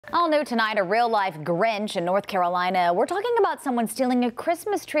All new tonight, a real-life Grinch in North Carolina. We're talking about someone stealing a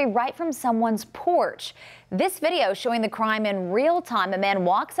Christmas tree right from someone's porch. This video showing the crime in real time. A man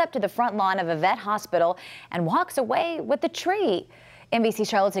walks up to the front lawn of a vet hospital and walks away with the tree. NBC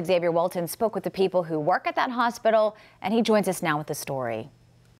Charlotte's Xavier Walton spoke with the people who work at that hospital, and he joins us now with the story.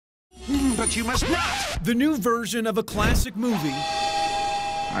 But you must not! The new version of a classic movie.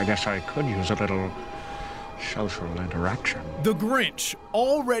 I guess I could use a little social interaction. The Grinch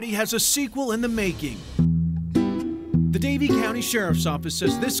already has a sequel in the making. The Davie County Sheriff's Office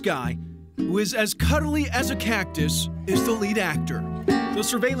says this guy, who is as cuddly as a cactus, is the lead actor. The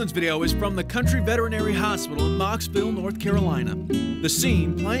surveillance video is from the Country Veterinary Hospital in Mocksville, North Carolina. The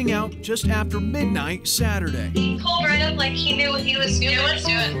scene playing out just after midnight Saturday. He pulled right up like he knew what he was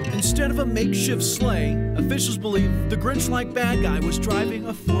doing. Instead of a makeshift sleigh, officials believe the Grinch-like bad guy was driving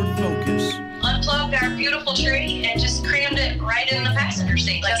a Ford Focus. Unplugged our beautiful tree and just crammed it right in the passenger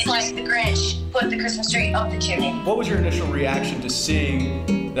seat. Just like the Grinch put the Christmas tree up the chimney. What was your initial reaction to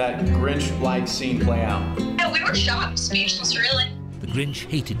seeing that Grinch-like scene play out? Yeah, we were shocked, speechless, really. The Grinch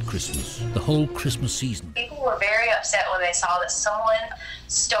hated Christmas, the whole Christmas season. People were very upset when they saw that someone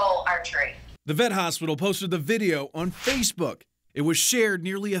stole our tree. The vet hospital posted the video on Facebook. It was shared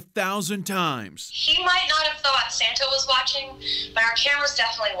nearly 1,000 times. He might not have thought Santa was watching, but our cameras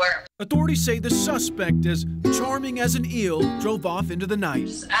definitely were. Authorities say the suspect, as charming as an eel, drove off into the night.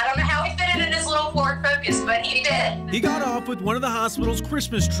 I don't know how he fit it in his little Ford Focus, but he did. He got off with one of the hospital's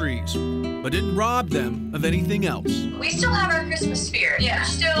Christmas trees, but didn't rob them of anything else. We still have our Christmas spirit. Yeah. We're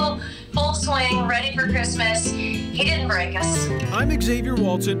still full swing, ready for Christmas. He didn't break us. I'm Xavier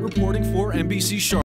Walton reporting for NBC Charlotte.